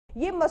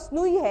یہ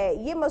مصنوعی ہے،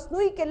 یہ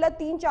مصنوعی قلت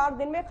 3-4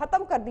 دن میں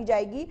ختم کر دی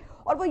جائے گی.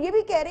 اور وہ یہ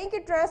بھی کہہ رہے ہیں کہ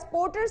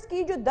ٹرانسپورٹرز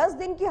کی جو 10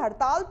 دن کی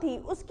ہڑتال تھی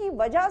اس کی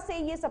وجہ سے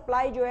یہ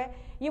سپلائی جو ہے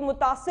یہ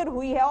متاثر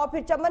ہوئی ہے، اور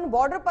پھر چمن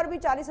بارڈر پر بھی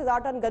 40,000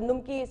 ٹن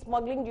گندم کی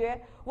اسمگلنگ جو ہے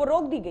وہ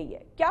روک دی گئی ہے.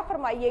 کیا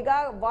فرمائیے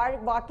گا،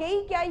 واقعی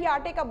کیا یہ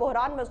آٹے کا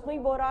بحران مصنوعی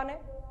بحران ہے؟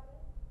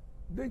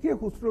 دیکھیے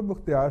خسرو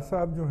بختیار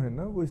صاحب جو ہیں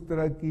نا وہ اس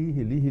طرح کی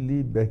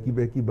ہلی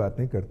بہکی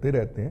باتیں کرتے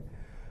رہتے ہیں.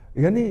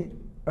 یعنی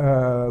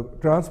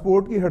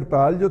ٹرانسپورٹ کی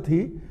ہڑتال جو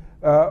تھی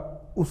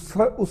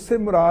اس سے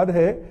مراد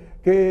ہے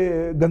کہ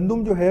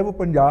گندم جو ہے وہ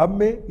پنجاب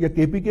میں یا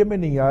کے پی کے میں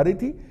نہیں آ رہی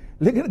تھی،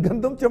 لیکن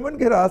گندم چمن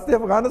کے راستے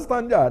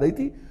افغانستان جا رہی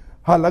تھی،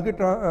 حالانکہ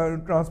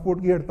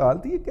ٹرانسپورٹ کی ہڑتال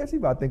تھی. یہ کیسی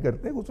باتیں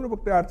کرتے ہیں؟ خسرو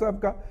بختیار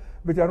صاحب کا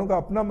بیچاروں کا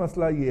اپنا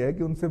مسئلہ یہ ہے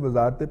کہ ان سے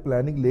وزارت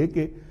پلاننگ لے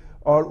کے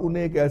اور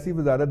انہیں ایک ایسی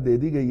وزارت دے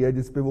دی گئی ہے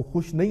جس پہ وہ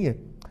خوش نہیں ہے.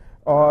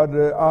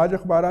 اور آج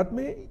اخبارات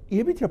میں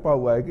یہ بھی چھپا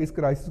ہوا ہے کہ اس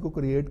کرائسس کو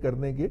کریٹ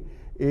کرنے کے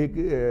ایک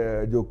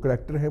جو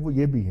کریکٹر ہے وہ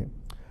یہ بھی ہیں.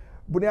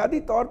 بنیادی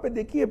طور پہ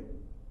دیکھیے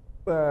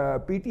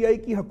پی ٹی آئی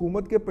کی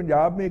حکومت کے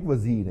پنجاب میں ایک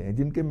وزیر ہیں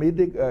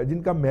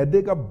جن کا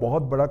میدے کا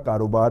بہت بڑا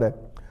کاروبار ہے،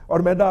 اور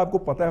میدا آپ کو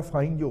پتہ ہے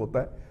فائن جو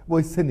ہوتا ہے وہ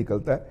اس سے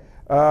نکلتا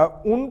ہے.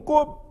 ان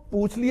کو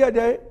پوچھ لیا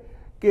جائے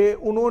کہ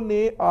انہوں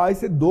نے آج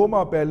سے 2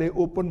 ماہ پہلے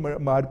اوپن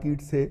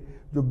مارکیٹ سے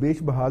جو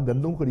بیش بہا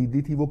گندم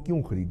خریدی تھی وہ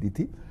کیوں خریدی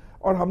تھی.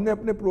 اور ہم نے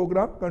اپنے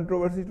پروگرام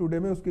کنٹروورسی ٹوڈے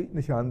میں اس کی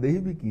نشاندہی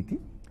بھی کی تھی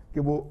کہ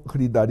وہ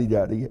خریداری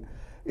جا رہی ہے.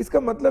 اس کا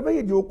مطلب ہے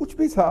یہ جو کچھ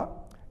بھی تھا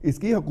اس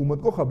کی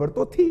حکومت کو خبر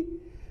تو تھی.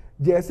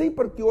 جیسے ہی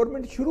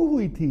پروکیورمنٹ شروع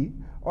ہوئی تھی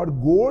اور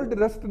گولڈ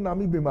رسٹ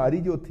نامی بیماری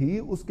جو تھی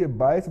اس کے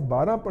باعث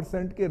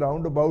 12% کے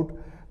راؤنڈ اباؤٹ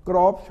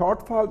کراپ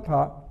شارٹ فال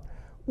تھا،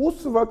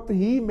 اس وقت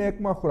ہی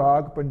محکمہ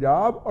خوراک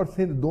پنجاب اور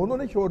سندھ دونوں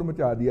نے شور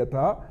مچا دیا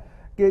تھا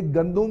کہ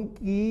گندم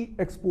کی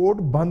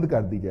ایکسپورٹ بند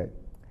کر دی جائے.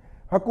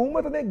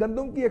 حکومت نے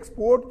گندم کی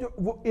ایکسپورٹ جو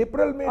وہ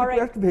اپریل میں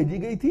ریکویسٹ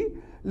بھیجی گئی تھی،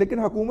 لیکن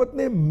حکومت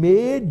نے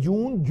مئی،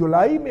 جون،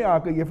 جولائی میں آ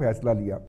کے یہ فیصلہ لیا.